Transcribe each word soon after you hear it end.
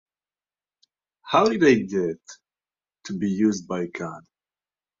How did I get to be used by God?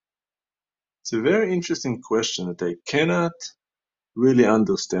 It's a very interesting question that I cannot really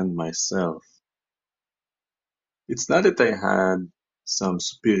understand myself. It's not that I had some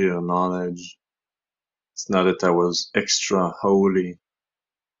superior knowledge. It's not that I was extra holy,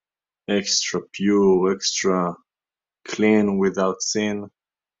 extra pure, extra clean without sin.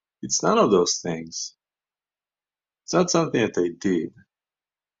 It's none of those things. It's not something that I did.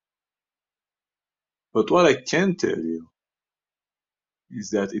 But what I can tell you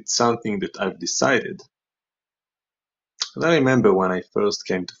is that it's something that I've decided. And I remember when I first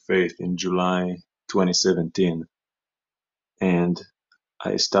came to faith in July 2017, and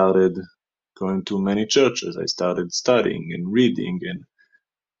I started going to many churches. I started studying and reading,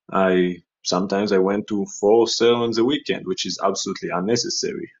 and sometimes I went to 4 sermons a weekend, which is absolutely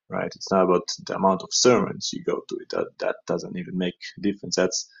unnecessary, right? It's not about the amount of sermons you go to. That doesn't even make a difference.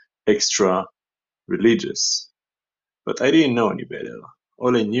 That's extra religious. But I didn't know any better.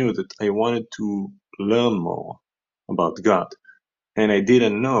 All I knew that I wanted to learn more about God, and I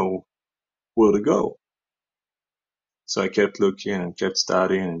didn't know where to go. So I kept looking and kept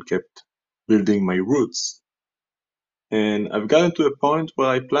studying and kept building my roots. And I've gotten to a point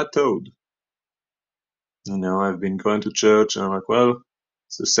where I plateaued. I've been going to church and I'm like, well,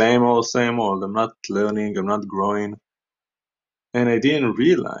 it's the same old, same old. I'm not learning, I'm not growing. And I didn't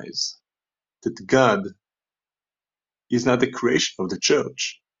realize that God is not the creation of the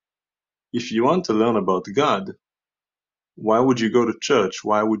church. If you want to learn about God, why would you go to church?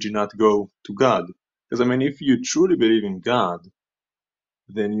 Why would you not go to God? Because, if you truly believe in God,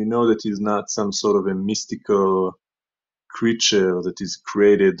 then you know that He's not some sort of a mystical creature that is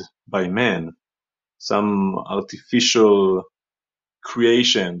created by man, some artificial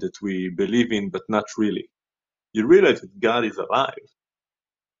creation that we believe in, but not really. You realize that God is alive.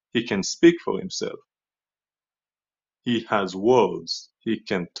 He can speak for himself. He has words. He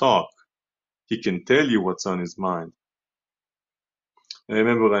can talk. He can tell you what's on his mind. I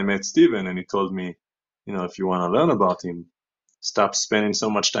remember I met Stephen and he told me, if you want to learn about him, stop spending so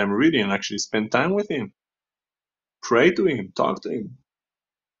much time reading and actually spend time with him. Pray to him, talk to him.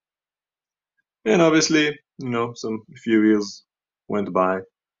 And obviously, a few years went by.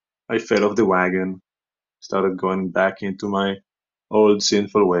 I fell off the wagon, started going back into my old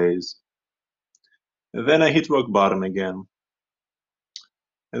sinful ways. And then I hit rock bottom again.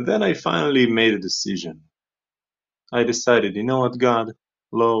 And then I finally made a decision. I decided, you know what, God,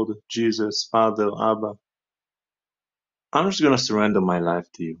 Lord, Jesus, Father, Abba, I'm just going to surrender my life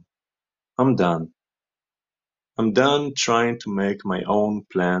to you. I'm done. I'm done trying to make my own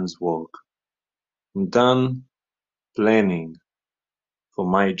plans work. I'm done planning for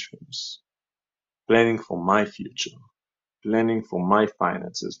my dreams, planning for my future, planning for my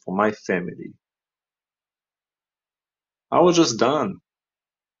finances, for my family. I was just done.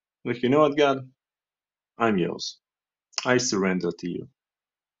 Like, you know what, God? I'm yours. I surrender to you.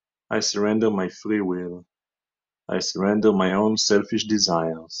 I surrender my free will. I surrender my own selfish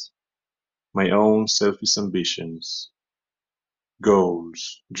desires, my own selfish ambitions,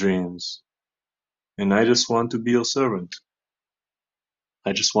 goals, dreams, and I just want to be your servant.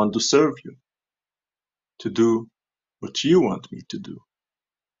 I just want to serve you, to do what you want me to do,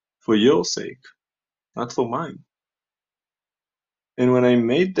 for your sake, not for mine. And when I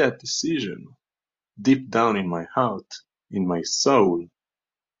made that decision, deep down in my heart, in my soul,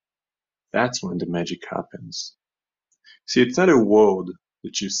 that's when the magic happens. See, it's not a word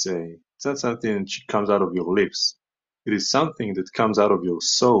that you say. It's not something that comes out of your lips. It is something that comes out of your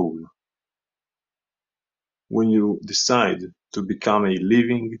soul when you decide to become a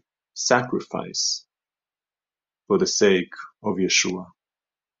living sacrifice for the sake of Yeshua.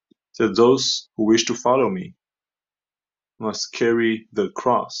 So those who wish to follow me must carry the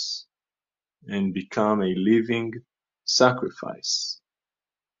cross and become a living sacrifice.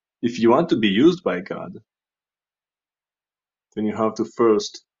 If you want to be used by God, then you have to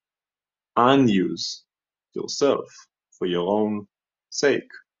first unuse yourself for your own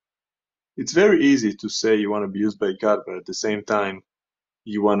sake. It's very easy to say you want to be used by God, but at the same time,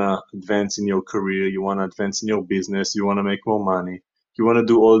 you want to advance in your career, you want to advance in your business, you want to make more money, you want to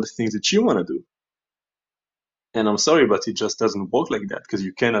do all the things that you want to do. And I'm sorry, but it just doesn't work like that because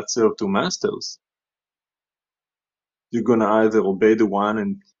you cannot serve 2 masters. You're going to either obey the one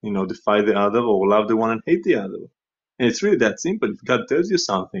and, defy the other, or love the one and hate the other. And it's really that simple. If God tells you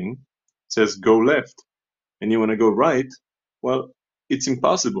something, says go left, and you want to go right, well, it's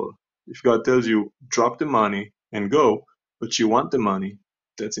impossible. If God tells you drop the money and go, but you want the money,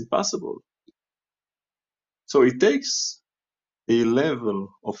 that's impossible. So it takes a level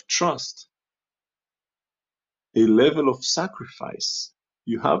of trust a level of sacrifice.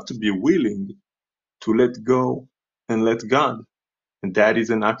 You have to be willing to let go and let God. And that is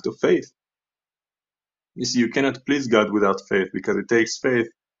an act of faith. You see, you cannot please God without faith, because it takes faith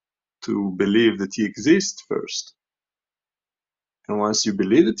to believe that He exists first. And once you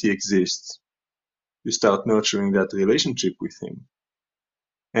believe that He exists, you start nurturing that relationship with Him.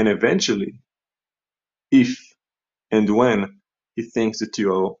 And eventually, if and when He thinks that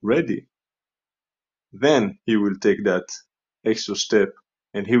you are ready, then He will take that extra step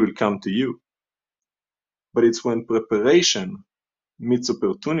and He will come to you. But it's when preparation meets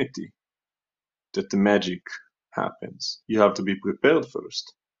opportunity that the magic happens. You have to be prepared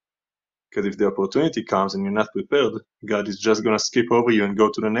first. Because if the opportunity comes and you're not prepared, God is just going to skip over you and go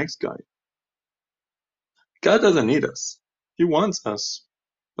to the next guy. God doesn't need us. He wants us,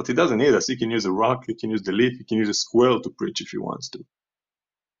 but He doesn't need us. He can use a rock, He can use the leaf, He can use a squirrel to preach if He wants to.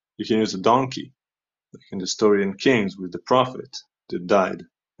 He can use a donkey, like in the story in Kings with the prophet that died,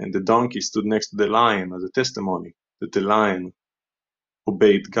 and the donkey stood next to the lion as a testimony that the lion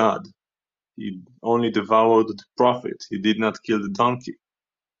obeyed God. He only devoured the prophet. He did not kill the donkey.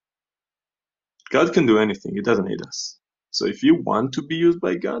 God can do anything. He doesn't need us. So if you want to be used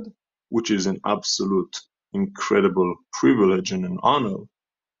by God, which is an absolute, incredible privilege and an honor,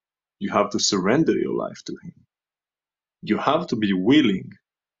 you have to surrender your life to Him. You have to be willing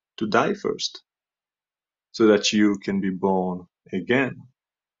to die first, so that you can be born again.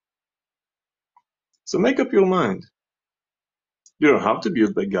 So make up your mind. You don't have to be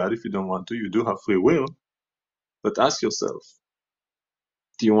used by God if you don't want to. You do have free will. But ask yourself,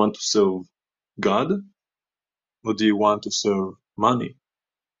 do you want to serve God, or do you want to serve money?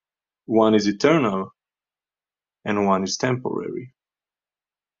 One is eternal, and one is temporary.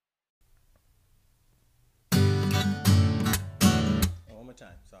 One more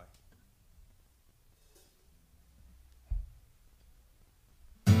time, sorry.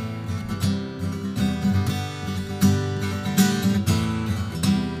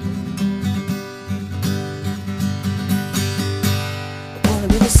 I wanna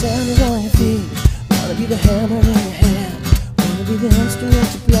be the sand on your feet, wanna be the hammer in your hand, wanna be the instrument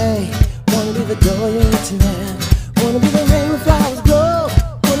to play, wanna be the door you enter in, wanna be the rain where flowers grow,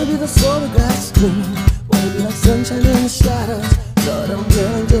 wanna be the solar glass green, wanna be like sunshine in the shadows. Lord, I'm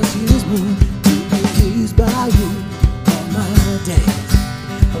willing, just use me to be used by you all my days.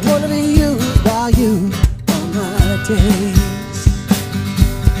 I wanna be used by you all my days.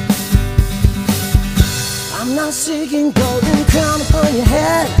 I'm not seeking golden crown upon your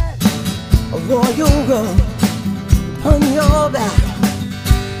head, a royal robe upon your back.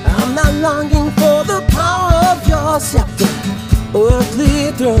 I'm not longing for the power of your scepter,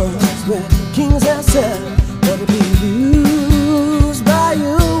 earthly thrones where kings have sat. Wanna be used by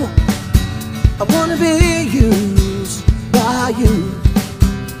you. I wanna be used by you.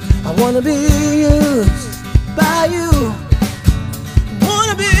 I wanna be used by you. I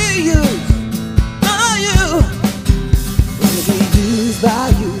wanna be used by you. Wanna be used by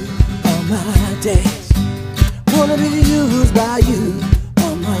you all my days. Wanna be used by you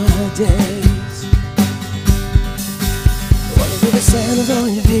all my days. Wanna be the sandals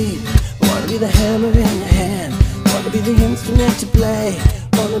on your feet, wanna be the hammer in your hand, wanna be the instrument to play,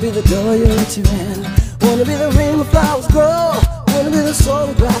 wanna be the door you enter in, wanna be the rain where flowers grow, wanna be the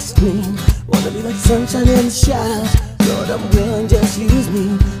solar grass green, wanna be like sunshine in the shadows. Lord, I'm willing, just use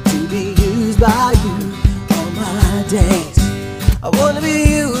me to be used by you all my days. I wanna be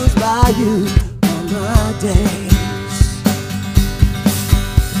used by you all my days.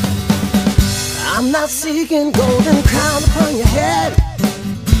 I'm not seeking golden crown upon your head,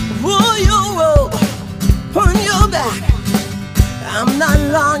 royal robe upon your back. I'm not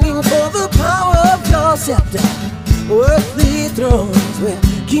longing for the power of your scepter, earthly thrones where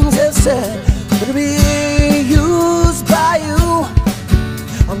kings have sat. I wanna be used by you.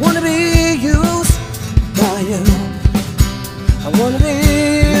 I wanna be used by you. I wanna be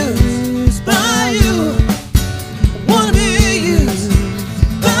used by you. I wanna be used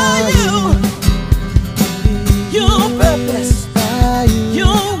by you. Your purpose,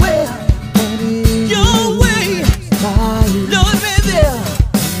 your will, your way, Lord, reveal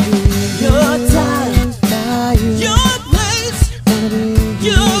your time, your place,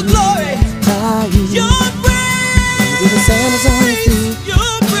 your glory, your praise. Be the sandals on your feet,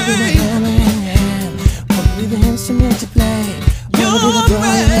 your praise. Be the hammer in your hand, wanna be the instrument to play, wanna be the door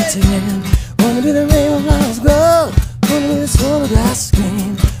you enter in, wanna be the rain where flowers grow, wanna be the solar glass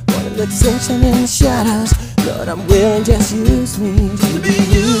screen, wanna be the sunshine in the shadows. Lord, I'm willing, just use me to be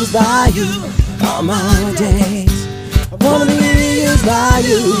used by you all my days. I wanna be used by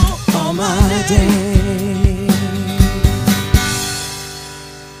you all my days.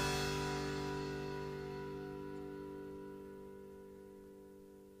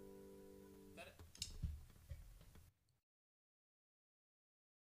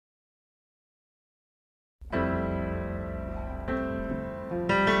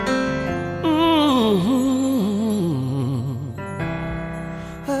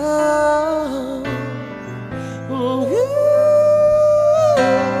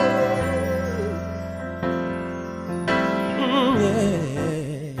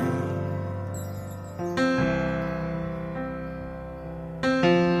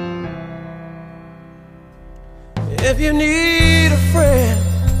 you need a friend,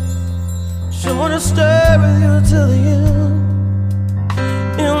 someone to stay with you till the end,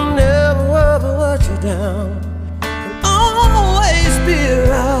 he'll never ever let you down, he'll always be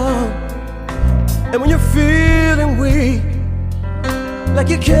around. And when you're feeling weak, like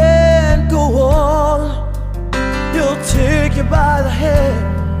you can't go on, he'll take you by the hand.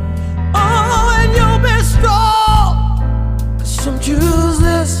 Oh, and you'll be strong. 'Cause some choose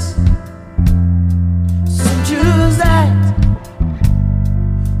this, some choose that,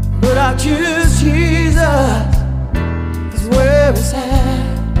 but I choose Jesus. He's where it's at.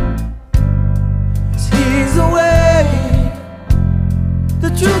 'Cause he's the way, the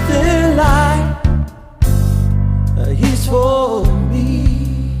truth and life. He's for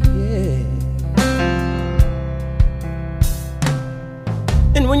me, yeah.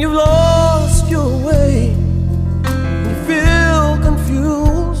 And when you've lost your way, you feel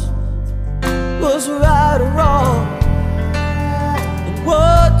confused, what's right or wrong, and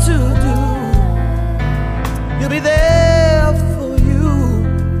what to do, he'll be there for you.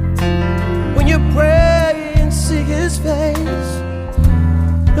 When you pray and seek his face,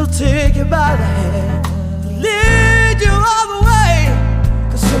 he'll take you by the hand, lead you all the way.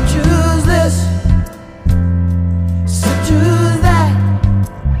 'Cause some choose this, some choose that,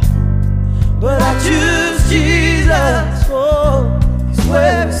 but I choose Jesus. Oh, he's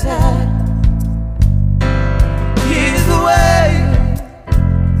where it's at. He's the way,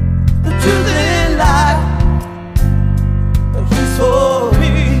 the truth and life. He's for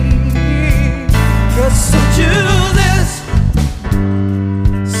me. 'Cause some choose this,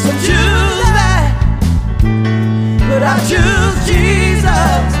 some choose that, but I choose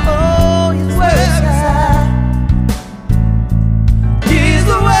Jesus. Oh, he's where it's at. He's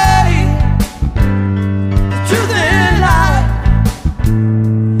the way, the truth and life.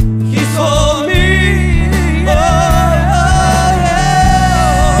 He's for me. Oh, yeah.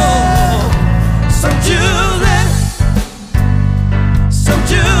 Some choose this, some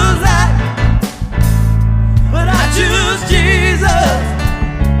choose that, but I choose Jesus.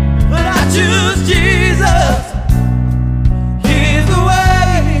 But I choose Jesus. He's the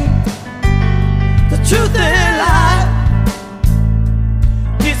way, the truth and life.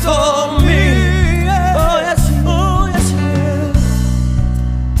 He's for me. Oh yes, oh yes he is.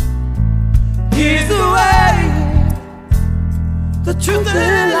 He's the way, the truth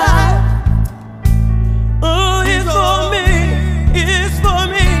and life. Oh, he's for me. He's for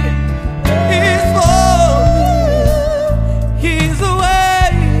me. He's for me. He's the way,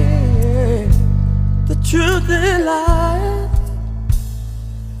 the truth and life.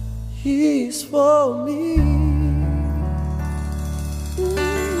 He's for me.